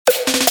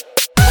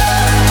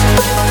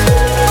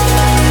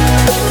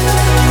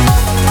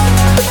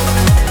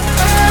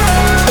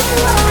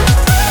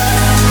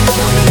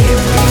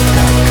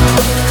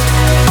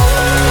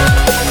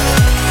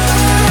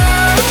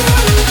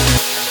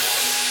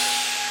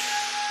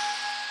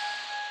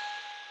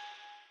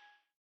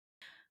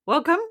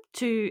Welcome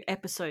to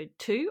episode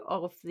 2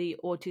 of the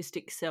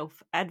Autistic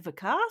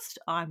Self-Advocast.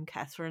 I'm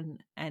Catherine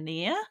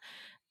Anea,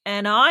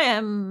 and I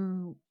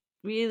am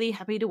really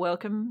happy to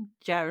welcome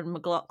Jarad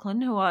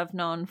McLaughlin, who I've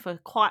known for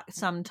quite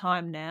some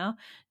time now.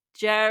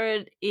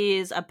 Jarad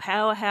is a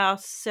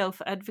powerhouse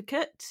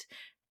self-advocate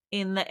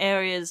in the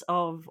areas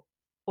of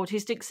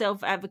autistic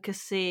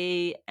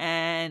self-advocacy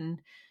and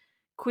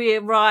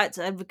queer rights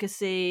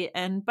advocacy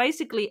and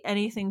basically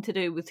anything to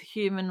do with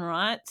human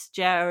rights.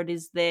 Jarad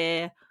is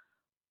there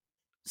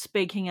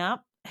speaking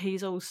up.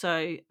 He's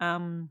also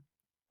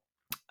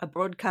a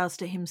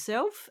broadcaster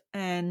himself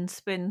and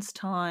spends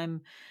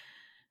time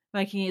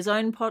making his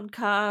own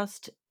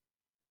podcast,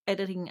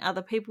 editing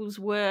other people's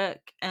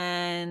work,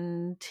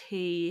 and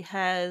he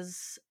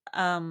has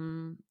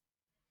quite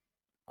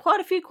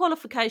a few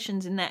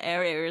qualifications in that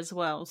area as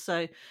well.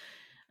 So,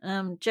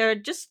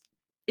 Jarad, just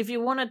if you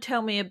want to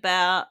tell me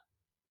about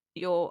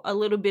a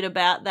little bit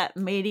about that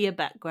media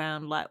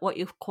background, like what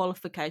your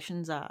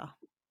qualifications are.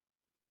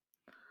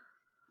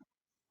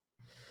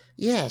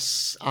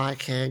 Yes, I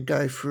can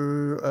go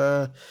through,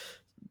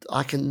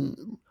 I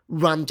can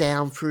run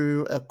down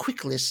through a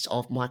quick list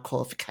of my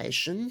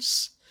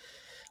qualifications.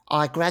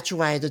 I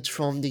graduated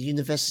from the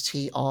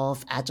University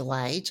of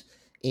Adelaide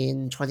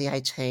in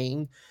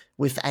 2018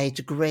 with a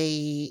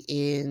degree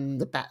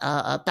in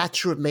a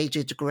Bachelor of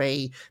Media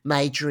degree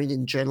majoring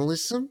in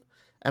journalism.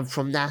 And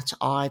from that,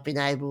 I've been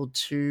able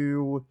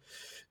to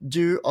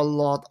do a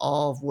lot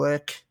of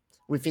work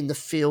within the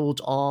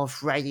field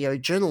of radio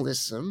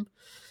journalism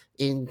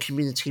in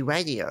community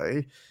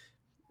radio,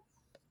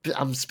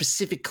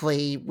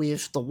 specifically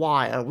with The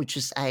Wire, which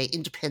is a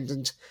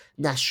independent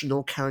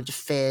national current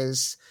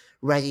affairs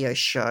radio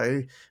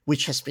show,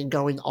 which has been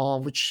going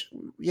on, which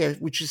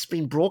has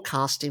been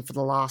broadcasting for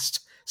the last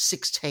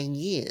 16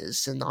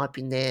 years, and I've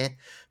been there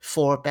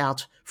for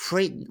about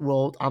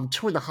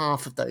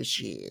 2.5 of those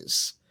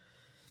years.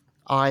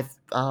 I've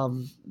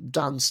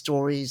done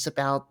stories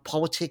about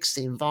politics,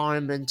 the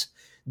environment,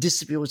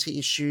 disability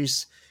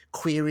issues,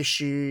 queer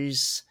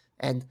issues,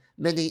 and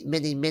many,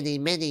 many, many,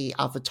 many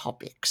other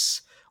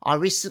topics. I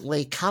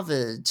recently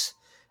covered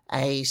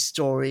a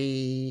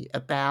story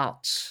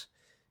about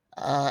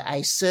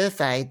a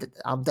survey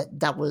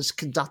that was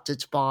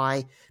conducted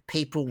by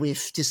people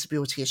with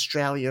Disability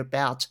Australia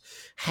about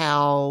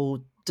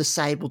how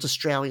disabled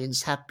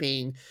Australians have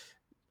been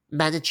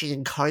managing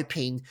and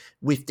coping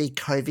with the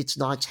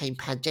COVID-19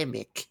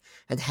 pandemic,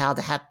 and how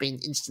there have been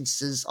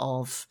instances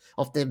of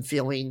them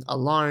feeling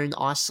alone,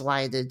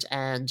 isolated,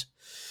 and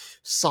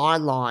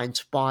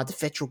sidelined by the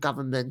federal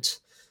government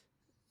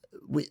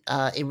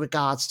in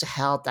regards to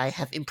how they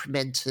have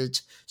implemented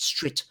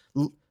strict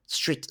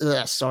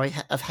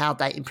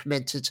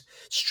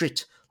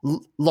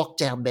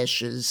lockdown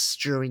measures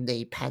during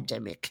the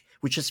pandemic,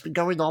 which has been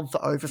going on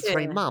for over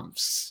 3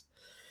 months.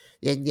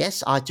 And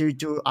yes, I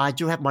do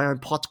have my own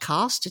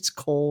podcast. It's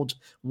called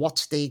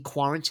What's the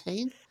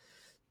Quarantine?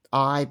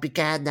 I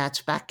began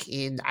that back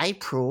in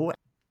April.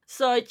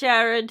 So,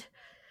 Jarad,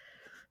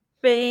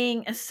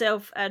 being a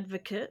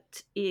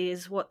self-advocate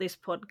is what this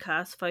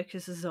podcast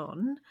focuses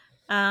on.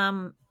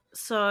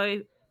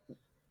 So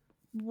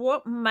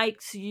what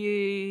makes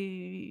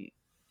you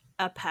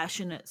a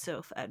passionate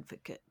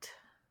self-advocate?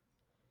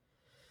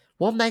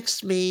 What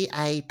makes me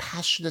a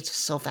passionate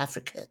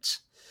self-advocate?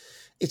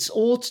 It's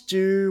all to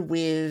do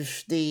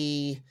with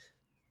the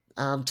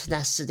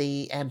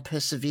tenacity and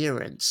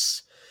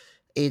perseverance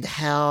in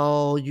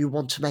how you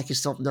want to make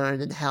yourself known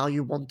and how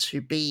you want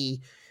to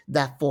be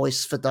that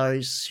voice for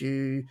those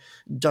who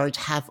don't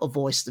have a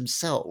voice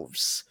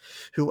themselves,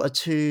 who are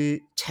too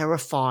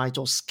terrified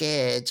or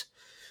scared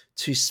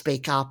to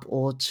speak up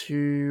or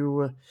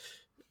to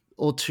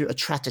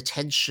attract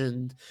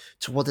attention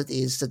to what it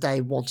is that they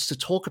want to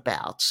talk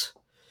about.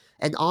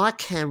 And I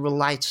can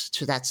relate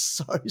to that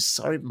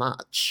so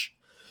much,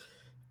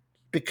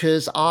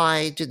 because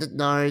I didn't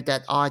know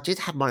that I did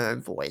have my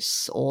own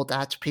voice, or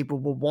that people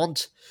would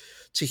want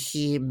to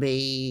hear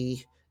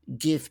me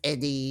give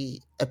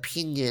any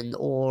opinion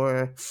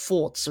or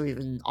thoughts or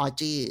even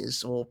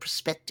ideas or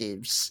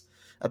perspectives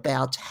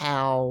about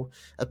how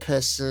a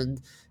person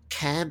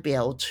can be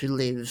able to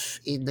live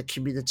in the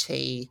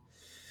community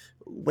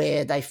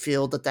where they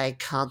feel that they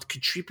can't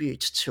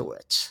contribute to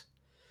it.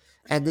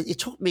 And it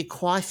took me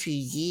quite a few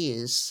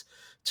years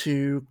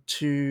to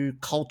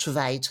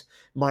cultivate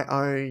my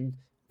own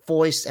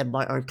voice and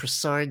my own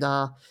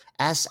persona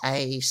as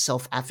a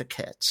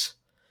self-advocate.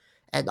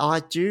 And I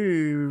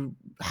do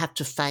have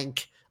to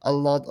thank a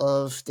lot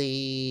of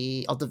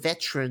the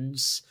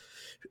veterans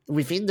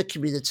within the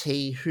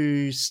community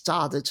who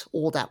started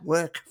all that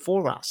work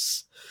for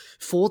us,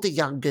 for the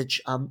younger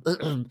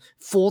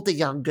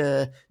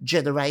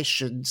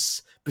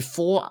generations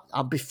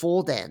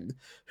before then,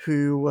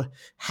 who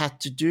had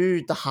to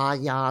do the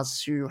hard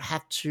yards, who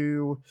had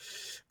to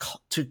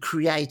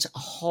create a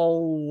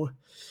whole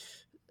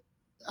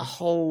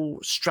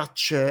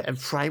structure and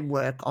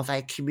framework of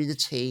a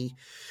community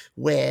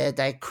where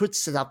they could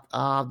set up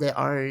their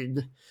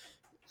own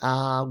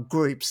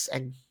groups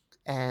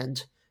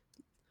and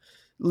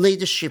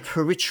leadership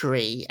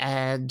hereditary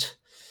and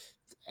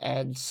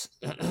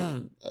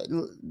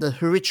the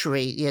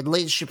hereditary,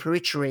 leadership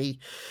hereditary,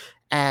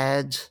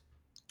 and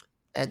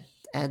and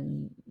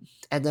and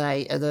and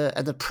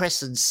a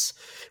presence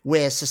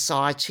where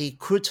society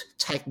could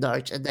take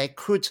note and they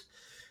could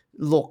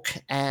look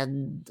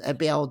and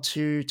be able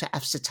to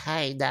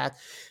ascertain that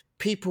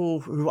people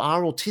who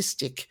are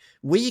autistic,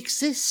 we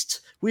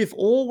exist. We've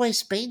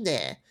always been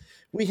there.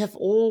 We have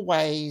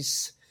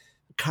always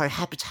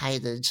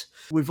cohabitated.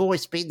 We've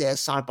always been there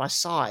side by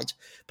side.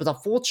 But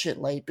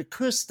unfortunately,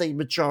 because the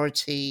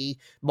majority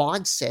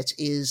mindset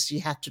is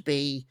you have to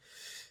be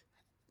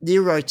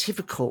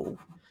neurotypical,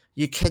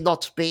 you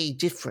cannot be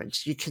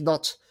different. You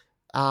cannot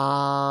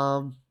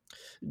go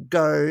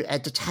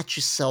and detach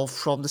yourself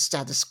from the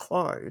status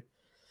quo.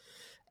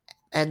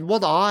 And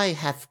what I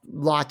have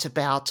liked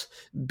about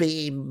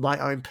being my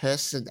own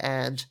person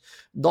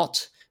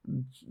not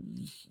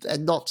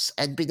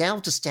and being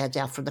able to stand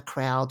out from the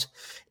crowd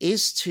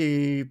is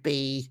to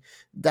be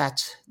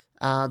that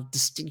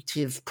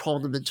distinctive,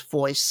 prominent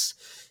voice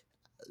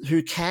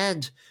who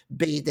can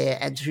be there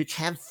and who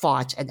can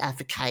fight and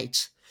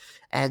advocate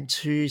and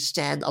to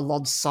stand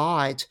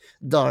alongside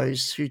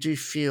those who do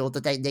feel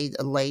that they need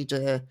a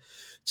leader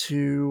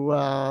to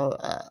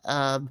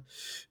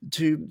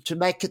to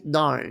make it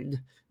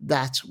known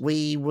that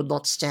we will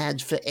not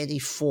stand for any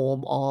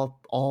form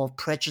of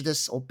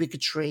prejudice or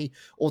bigotry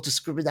or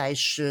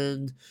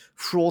discrimination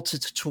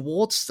fronted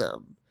towards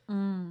them.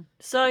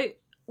 So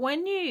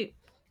when you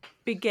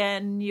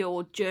began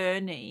your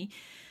journey,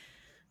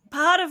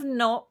 part of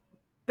not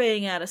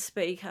being able to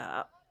speak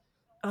up,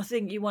 I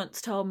think you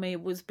once told me,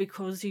 was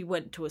because you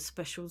went to a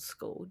special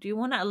school. Do you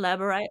want to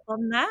elaborate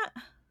on that?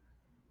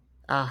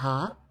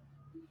 Uh-huh.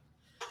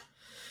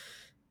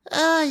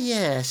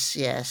 Yes,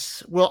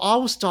 yes. Well, I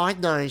was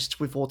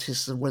diagnosed with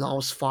autism when I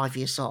was 5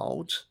 years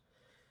old,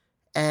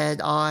 and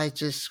I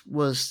just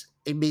was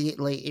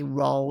immediately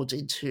enrolled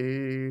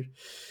into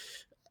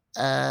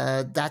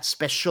that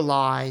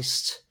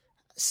specialized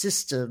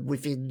system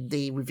within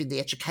the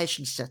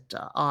education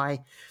sector. I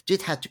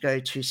did have to go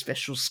to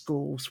special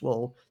schools,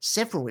 well,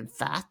 several in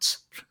fact.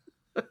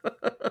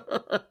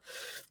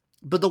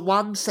 But the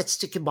ones that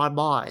stick in my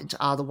mind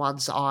are the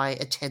ones I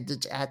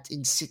attended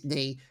in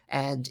Sydney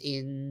and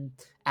in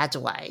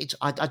Adelaide.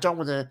 I don't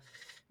want to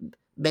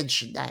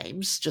mention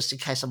names just in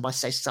case I might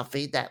say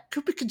something that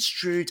could be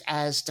construed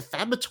as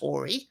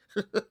defamatory.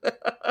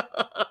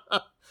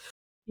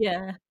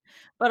 Yeah.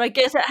 But I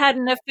guess it had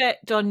an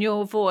effect on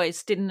your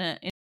voice, didn't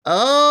it?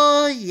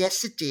 Oh,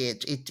 yes, it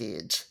did. It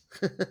did.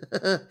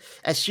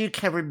 As you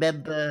can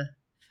remember,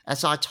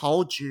 as I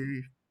told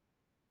you.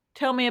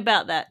 Tell me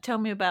about that. Tell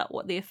me about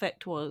what the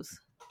effect was.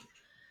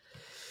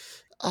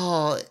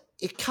 Oh,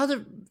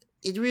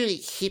 it really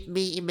hit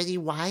me in many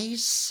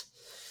ways.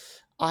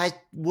 I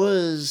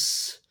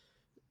was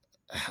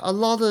a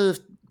lot of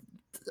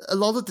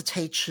the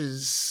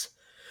teachers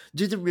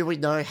didn't really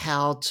know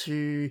how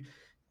to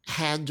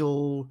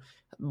handle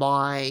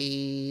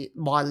my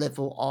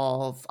level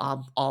of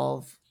ap-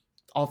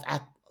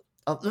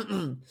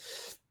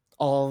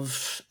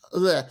 of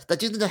they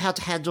didn't know how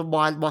to handle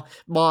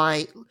my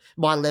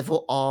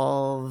level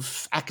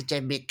of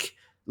academic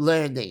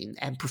learning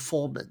and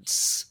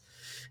performance.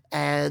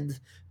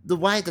 And the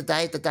way that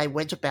they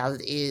went about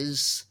it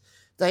is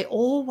they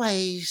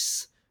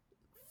always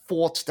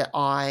thought that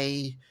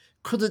I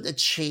couldn't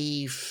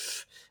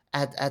achieve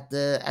at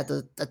the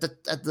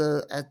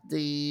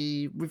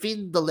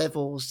within the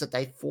levels that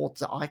they thought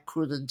that I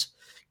couldn't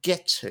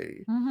get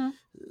to. Mm-hmm.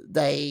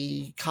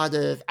 They kind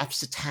of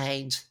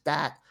ascertained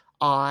that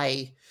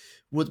I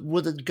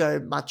wouldn't go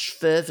much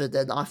further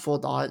than I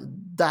thought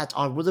that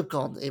I would have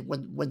gone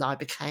when I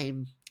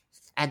became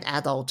an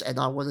adult and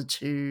I wanted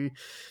to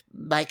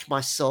make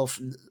myself,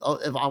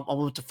 I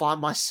wanted to find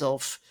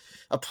myself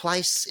a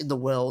place in the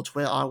world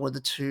where I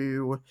wanted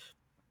to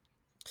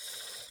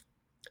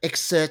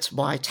exert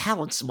my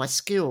talents and my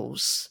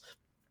skills.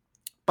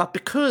 But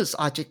because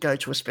I did go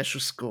to a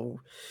special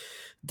school,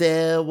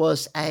 there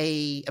was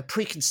a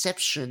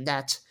preconception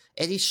that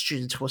any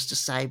student who was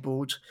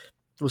disabled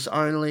was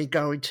only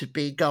going to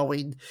be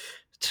going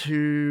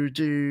to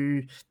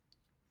do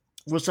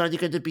was only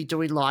going to be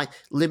doing like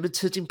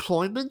limited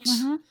employment.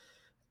 Mm-hmm.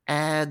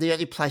 And the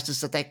only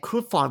places that they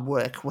could find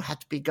work would have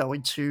to be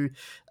going to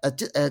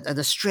an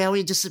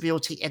Australian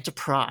disability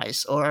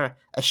enterprise or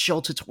a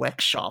sheltered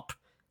workshop,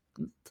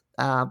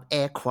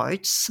 air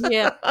quotes.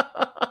 Yeah.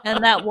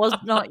 And that was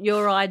not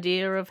your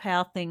idea of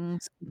how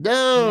things...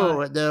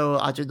 No,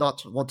 I do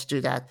not want to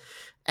do that.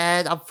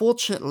 And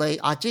unfortunately,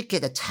 I did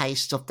get a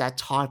taste of that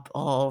type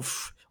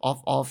of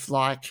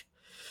like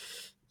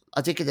I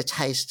did get a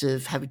taste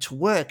of having to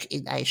work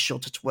in a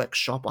sheltered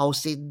workshop. I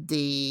was in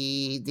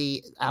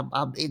the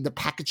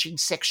packaging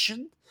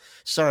section,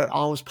 so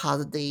I was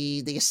part of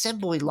the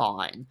assembly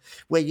line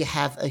where you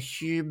have a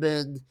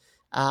human.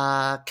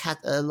 The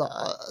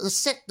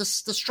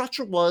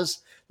structure was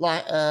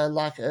like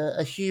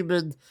a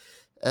human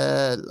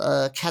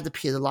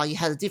caterpillar. Like you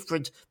had a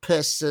different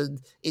person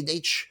in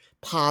each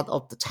part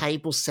of the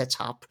table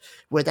setup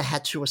where they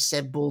had to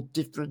assemble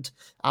different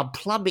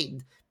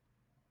plumbing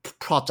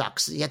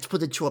products. You had to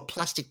put it into a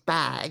plastic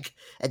bag,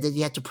 and then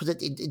you had to put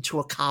it into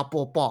a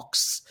cardboard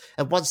box.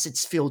 And once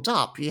it's filled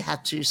up, you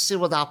had to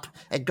seal it up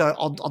and go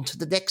onto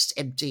the next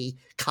empty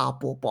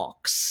cardboard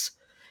box.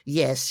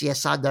 Yes,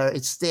 yes, I know.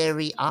 It's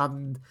very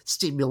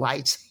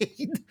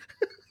unstimulating.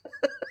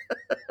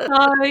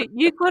 So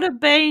you could have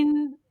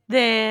been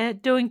there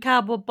doing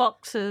cardboard Oh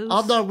boxes.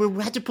 no,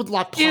 we had to put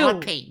like Still,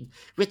 piping.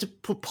 We had to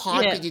put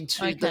yeah, piping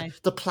into okay,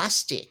 the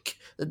plastic.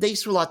 And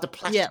these were like the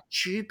yeah, plastic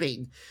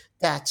tubing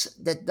that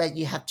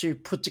you have to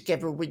put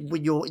together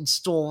when you're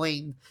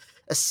installing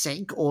a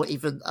sink or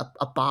even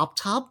a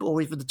bathtub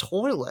or even the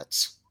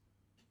toilet.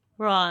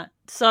 right.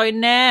 So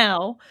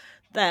now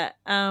that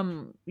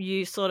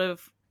you sort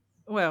of,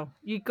 well,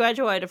 you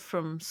graduated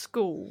from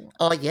school,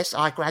 Oh yes,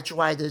 I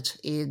graduated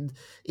in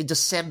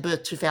December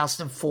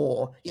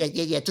 2004.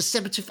 Yeah,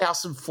 December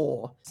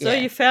 2004. so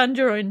Yeah. you found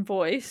your own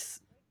voice,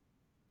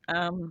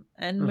 and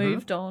Mm-hmm.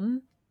 moved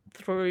on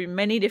through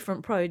many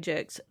different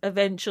projects,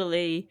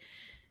 eventually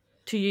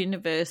to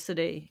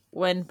university,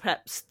 when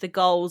perhaps the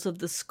goals of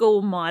the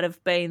school might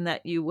have been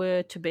that you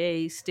were to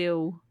be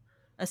still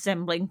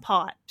assembling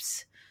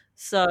pipes.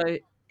 So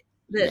that,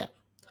 Yeah.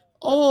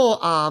 Or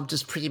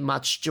just pretty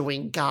much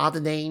doing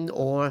gardening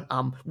or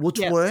yeah,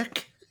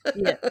 woodwork.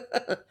 yeah,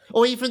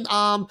 Or even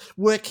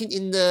working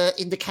in the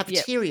yeah.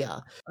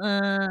 cafeteria.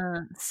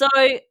 So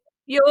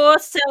your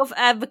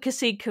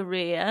self-advocacy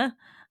career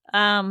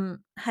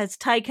has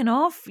taken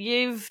off.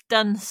 You've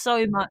done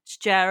so much,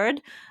 Jarad.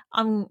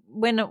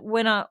 When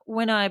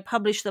I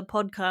publish the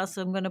podcast,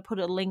 I'm going to put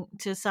a link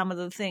to some of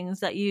the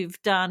things that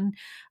you've done,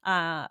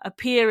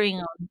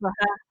 appearing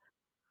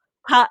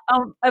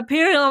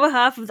appearing on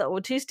behalf of the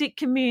autistic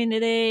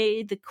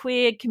community, the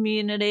queer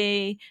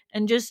community,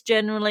 and just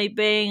generally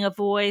being a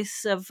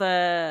voice of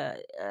a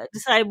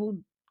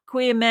disabled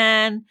queer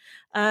man,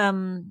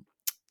 um,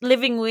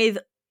 living with,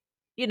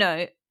 you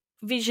know,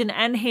 vision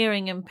and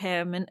hearing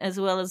impairment as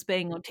well as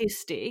being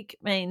autistic,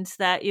 means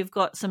that you've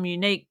got some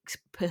unique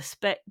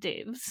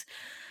perspectives.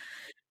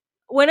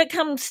 When it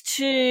comes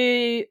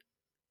to,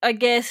 I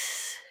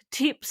guess,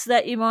 tips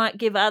that you might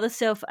give other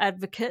self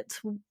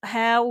advocates,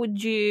 how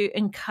would you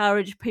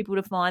encourage people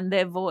to find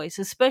their voice,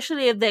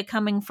 especially if they're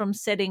coming from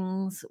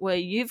settings where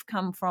you've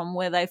come from,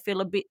 where they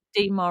feel a bit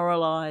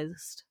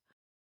demoralized?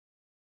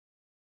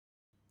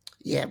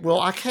 Yeah, well,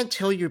 I can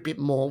tell you a bit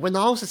more. When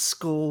I was at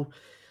school,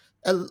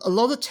 a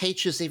lot of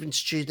teachers, even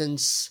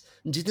students,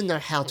 didn't know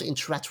how to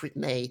interact with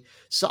me.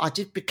 So I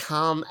did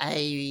become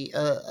a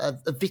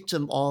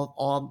victim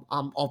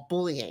of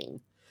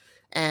bullying.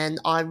 And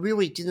I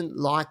really didn't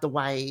like the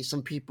way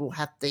some people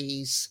have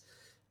these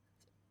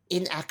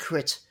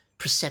inaccurate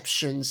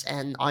perceptions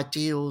and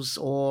ideals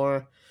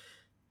uh,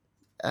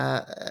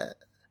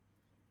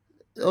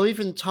 or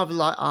even type of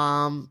like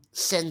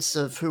sense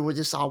of who it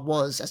is I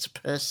was as a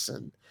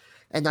person.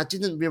 And I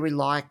didn't really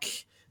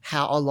like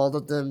how a lot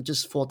of them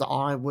just thought that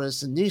I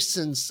was a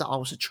nuisance, that I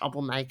was a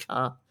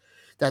troublemaker,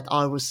 that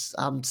I was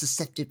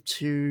susceptible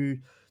to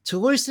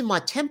losing my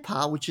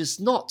temper, which is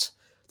not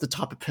the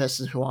type of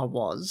person who I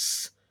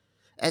was.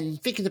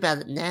 And thinking about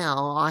it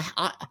now,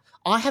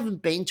 I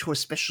haven't been to a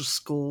special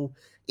school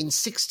in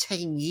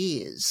 16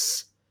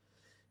 years.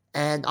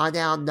 And I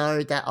now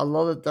know that a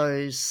lot of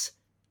those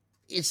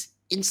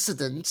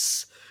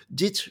incidents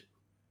did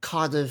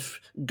kind of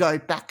go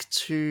back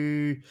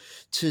to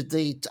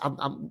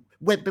the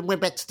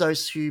went back to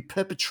those who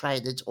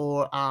perpetrated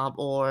or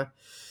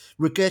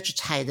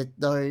regurgitated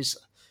those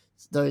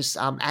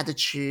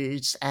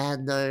attitudes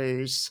and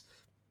those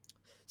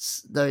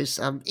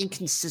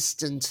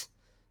inconsistent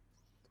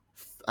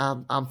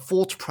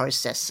thought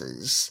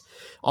processes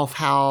of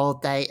how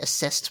they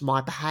assessed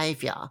my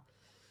behavior.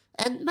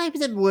 And maybe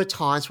there were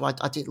times where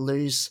I did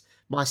lose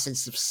my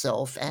sense of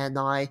self and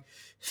I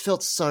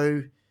felt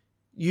so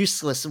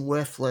useless and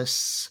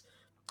worthless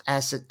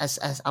as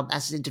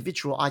an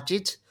individual. I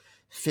did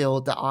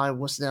feel that I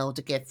wasn't able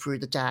to get through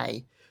the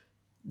day.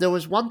 There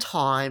was one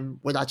time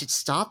when I did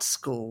start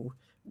school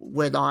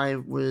I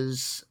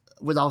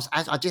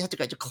did have to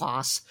go to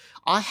class.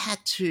 I had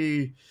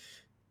to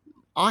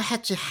I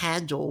had to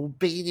handle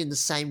being in the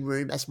same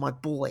room as my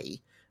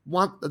bully.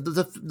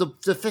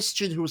 The first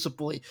student who was a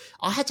bully,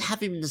 I had to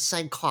have him in the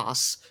same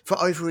class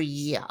for over a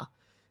year,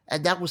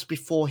 and that was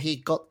before he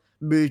got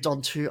moved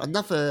on to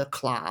another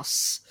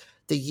class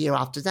the year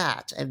after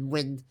that. And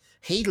when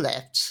he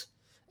left,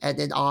 and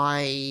then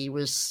I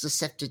was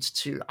susceptible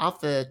to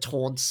other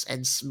taunts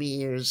and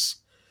smears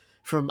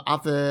from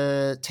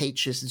other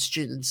teachers and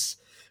students,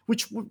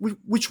 which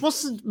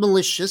wasn't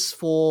malicious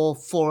for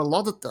a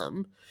lot of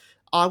them.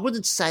 I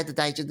wouldn't say that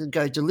they didn't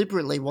go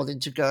deliberately wanting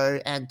to go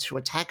and to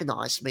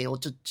antagonize me or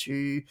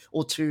to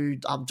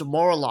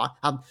demoralize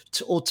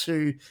or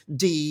to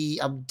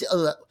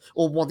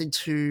or wanting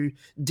to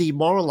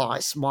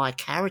demoralize my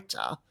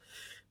character.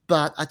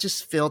 But I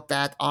just felt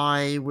that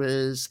I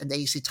was an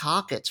easy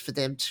target for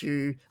them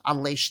to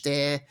unleash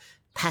their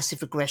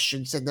passive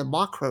aggressions and their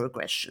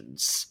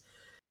microaggressions.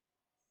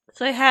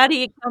 So how do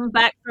you come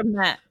back from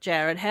that,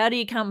 Jarad? How do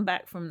you come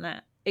back from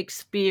that You had to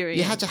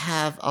experience?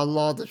 have a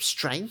lot of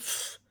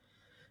strength,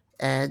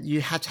 and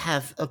you had to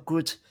have a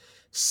good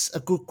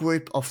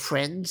group of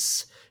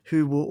friends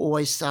who will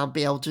always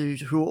be able to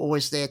who are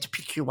always there to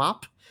pick you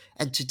up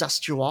and to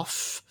dust you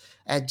off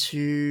and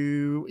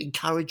to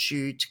encourage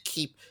you to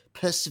keep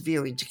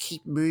persevering, to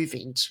keep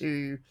moving,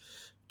 to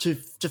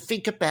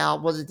think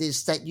about what it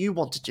is that you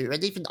want to do.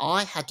 And even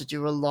I had to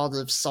do a lot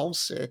of soul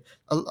search.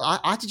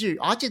 I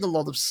did a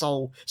lot of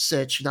soul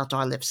searching after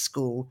I left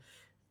school,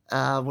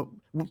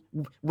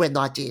 when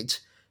I did,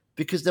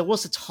 because there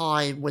was a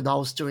time when I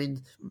was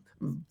doing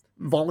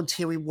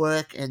volunteering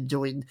work and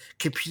doing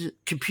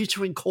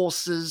computering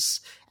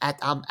courses at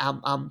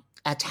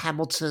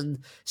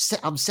Hamilton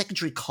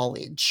Secondary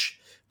College,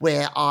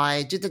 where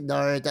I didn't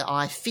know that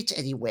I fit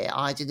anywhere.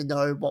 I didn't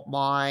know what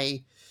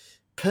my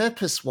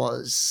purpose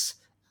was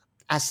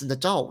as an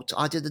adult.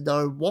 I didn't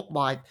know what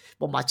my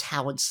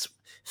talents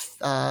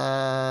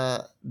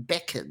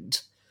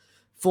beckoned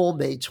for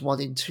me to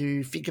wanting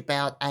to think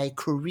about a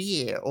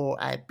career or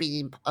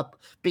being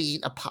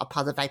a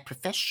part of a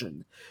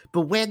profession.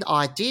 But when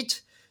I did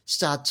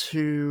start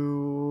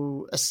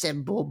to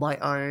assemble my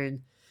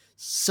own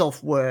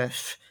self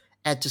worth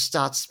and to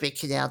start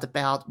speaking out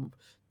about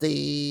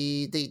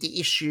the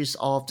issues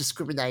of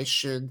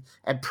discrimination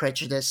and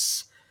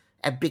prejudice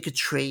and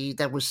bigotry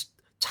that was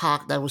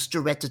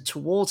directed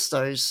towards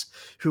those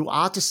who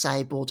are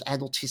disabled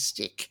and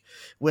autistic,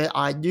 where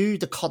I knew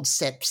the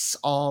concepts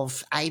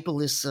of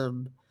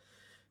ableism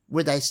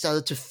when they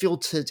started to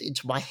filter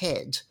into my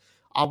head,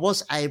 I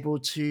was able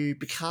to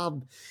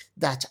become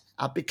that,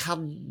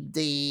 become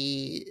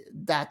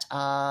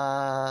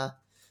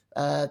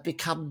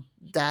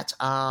that,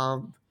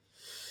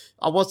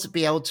 I was to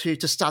be able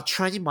to start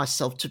training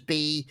myself to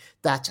be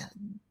that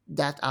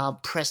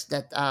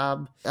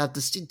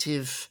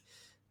distinctive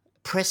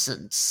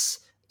presence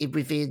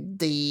within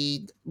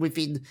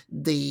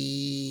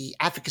the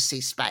advocacy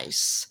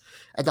space,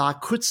 and I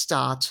could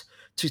start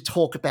to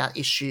talk about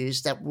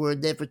issues that were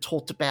never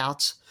talked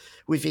about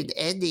within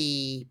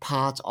any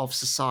part of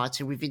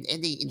society, within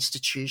any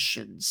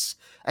institutions.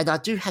 And I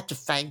do have to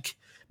thank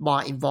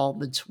my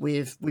involvement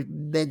with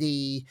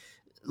many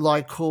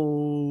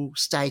local,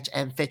 state,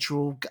 and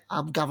federal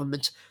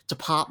government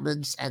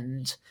departments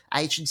and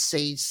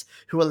agencies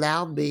who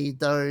allow me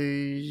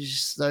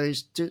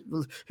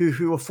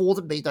who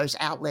afforded me those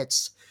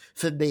outlets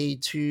for me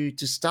to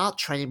start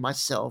training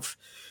myself,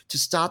 to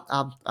start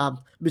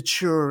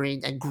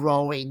maturing and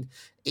growing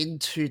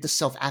into the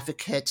self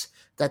advocate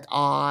that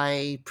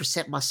I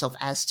present myself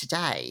as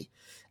today.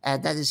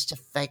 And that is to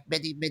thank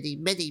many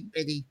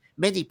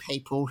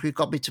people who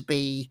got me to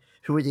be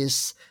who it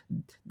is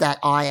that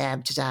I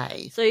am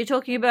today. So you're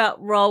talking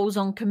about roles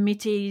on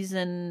committees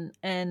and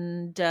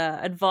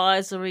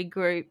advisory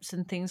groups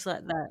and things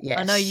like that.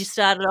 I know you Yes.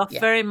 started off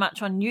Yeah. very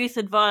much on youth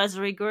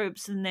advisory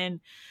groups and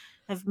then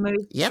have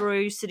moved Yep.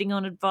 through sitting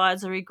on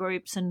advisory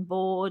groups and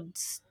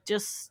boards,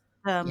 just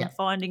Yep.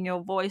 finding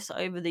your voice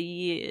over the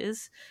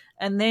years.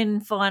 And then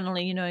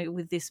finally,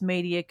 with this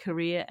media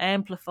career,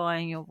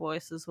 amplifying your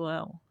voice as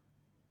well.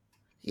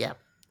 Yep.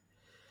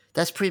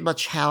 That's pretty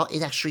much how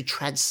it actually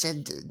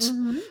transcended.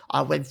 Mm-hmm.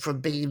 I went from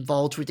being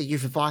involved with the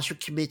Youth Advisory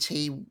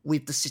Committee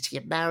with the City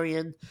of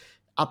Marion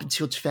up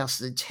until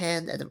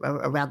 2010. And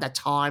around that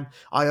time,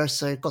 I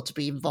also got to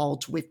be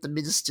involved with the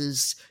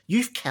Ministers'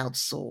 Youth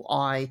Council.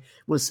 I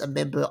was a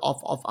member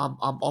of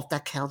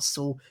that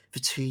council for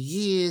 2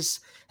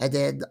 years. And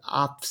then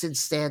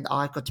since then,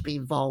 I got to be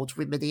involved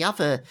with many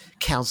other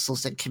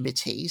councils and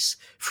committees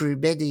through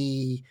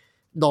many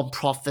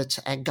non-profit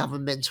and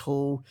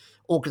governmental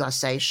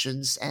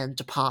organizations and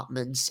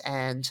departments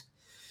and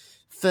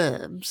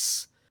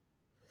firms.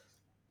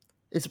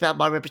 It's about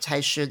my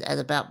reputation and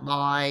about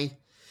my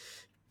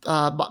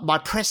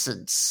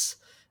presence.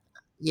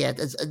 Yeah,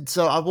 and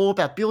so I'm all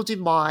about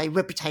building my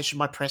reputation,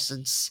 my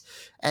presence,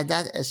 and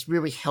that has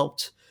really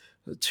helped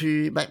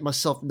to make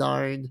myself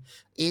known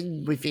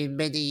within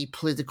many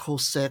political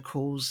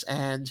circles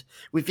and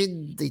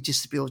within the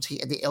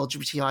disability and the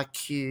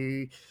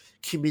LGBTIQ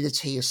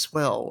community as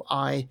well.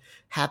 I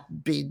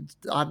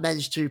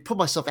managed to put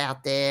myself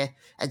out there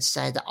and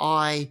say that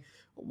I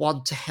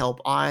want to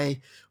help.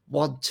 I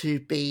want to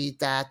be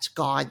that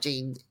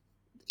guiding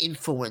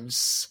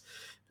influence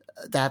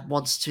that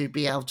wants to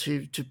be able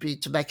to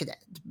make it,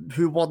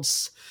 who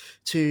wants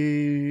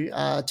to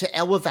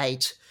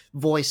elevate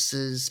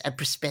voices and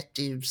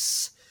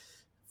perspectives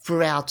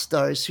throughout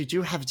those who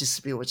do have a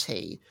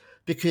disability,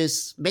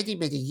 because many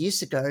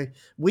years ago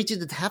we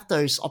didn't have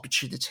those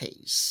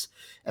opportunities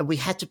and we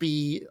had to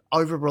be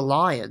over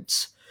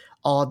reliant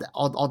on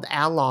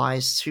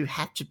allies who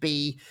had to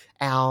be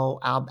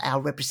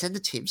our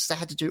representatives. They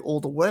had to do all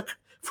the work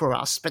for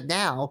us. But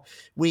now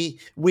we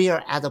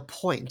are at a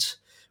point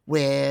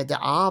where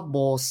there are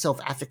more self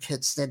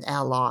advocates than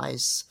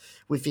allies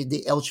within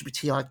the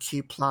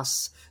LGBTIQ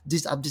plus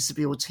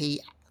disability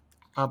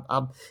um,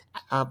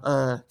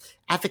 um,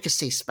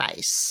 advocacy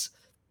space.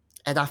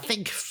 And I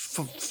think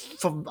from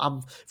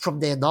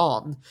then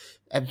on,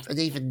 and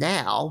even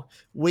now,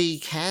 we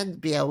can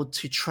be able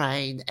to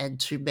train and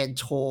to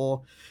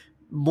mentor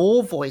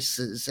more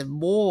voices and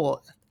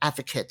more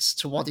advocates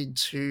to wanting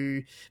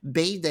to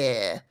be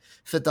there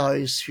for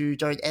those who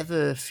don't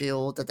ever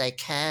feel that they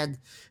can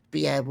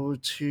be able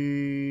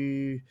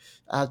to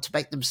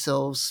make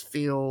themselves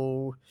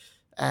feel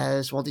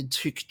as wanting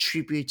to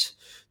contribute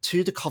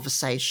to the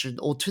conversation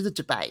or to the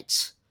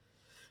debate.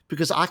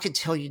 Because I can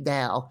tell you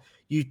now,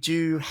 you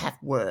do have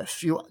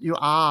worth. You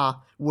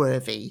are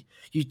worthy.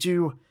 You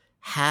do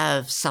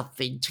have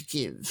something to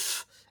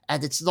give,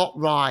 and it's not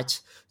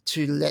right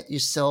to let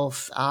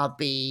yourself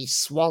be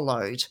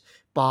swallowed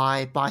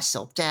by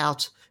self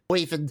doubt, or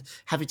even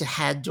having to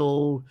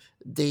handle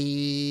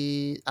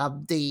the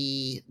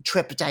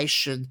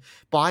trepidation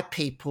by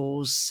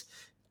people's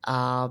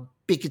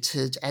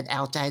bigoted and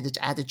outdated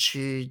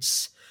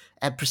attitudes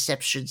and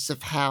perceptions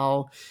of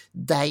how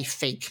they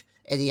think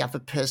any other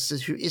person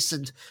who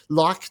isn't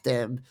like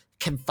them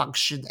can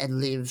function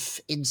and live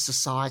in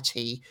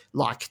society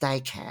like they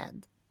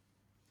can.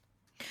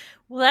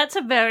 Well, that's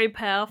a very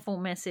powerful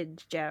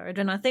message, Jarad,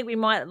 and I think we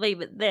might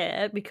leave it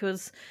there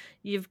because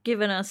you've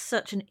given us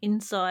such an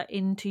insight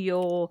into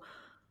your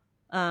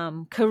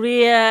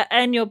career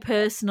and your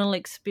personal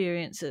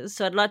experiences.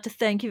 So I'd like to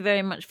thank you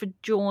very much for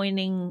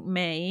joining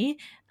me,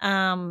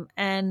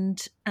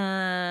 and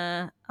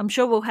I'm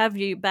sure we'll have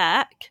you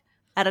back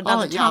at Oh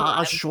another yeah, time.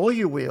 I'm sure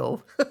you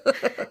will,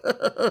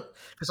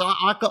 because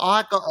I got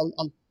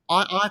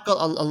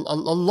a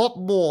lot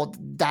more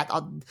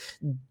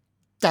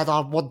that I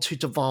want to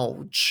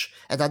divulge,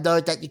 and I know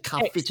that you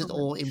can't fit it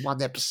all in Excellent.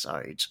 one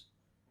episode.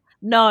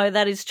 No,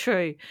 that is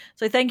true.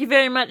 So thank you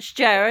very much,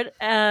 Jarad,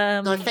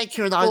 No, thank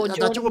you, for and I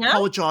do joining us.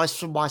 apologise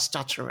for my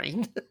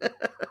stuttering.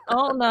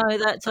 Oh no,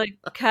 that's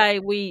okay.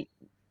 We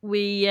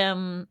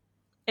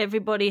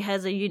everybody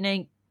has a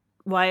unique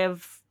way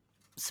of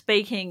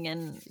speaking,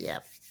 and Yeah.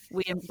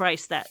 we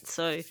embrace that.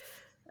 So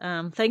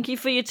thank you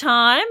for your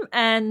time,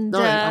 and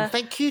No,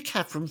 thank you,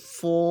 Catherine,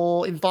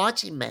 for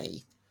inviting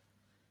me.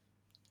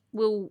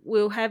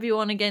 we'll have you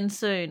on again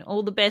soon.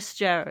 All the best,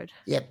 Jarad.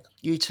 Yep,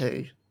 you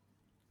too.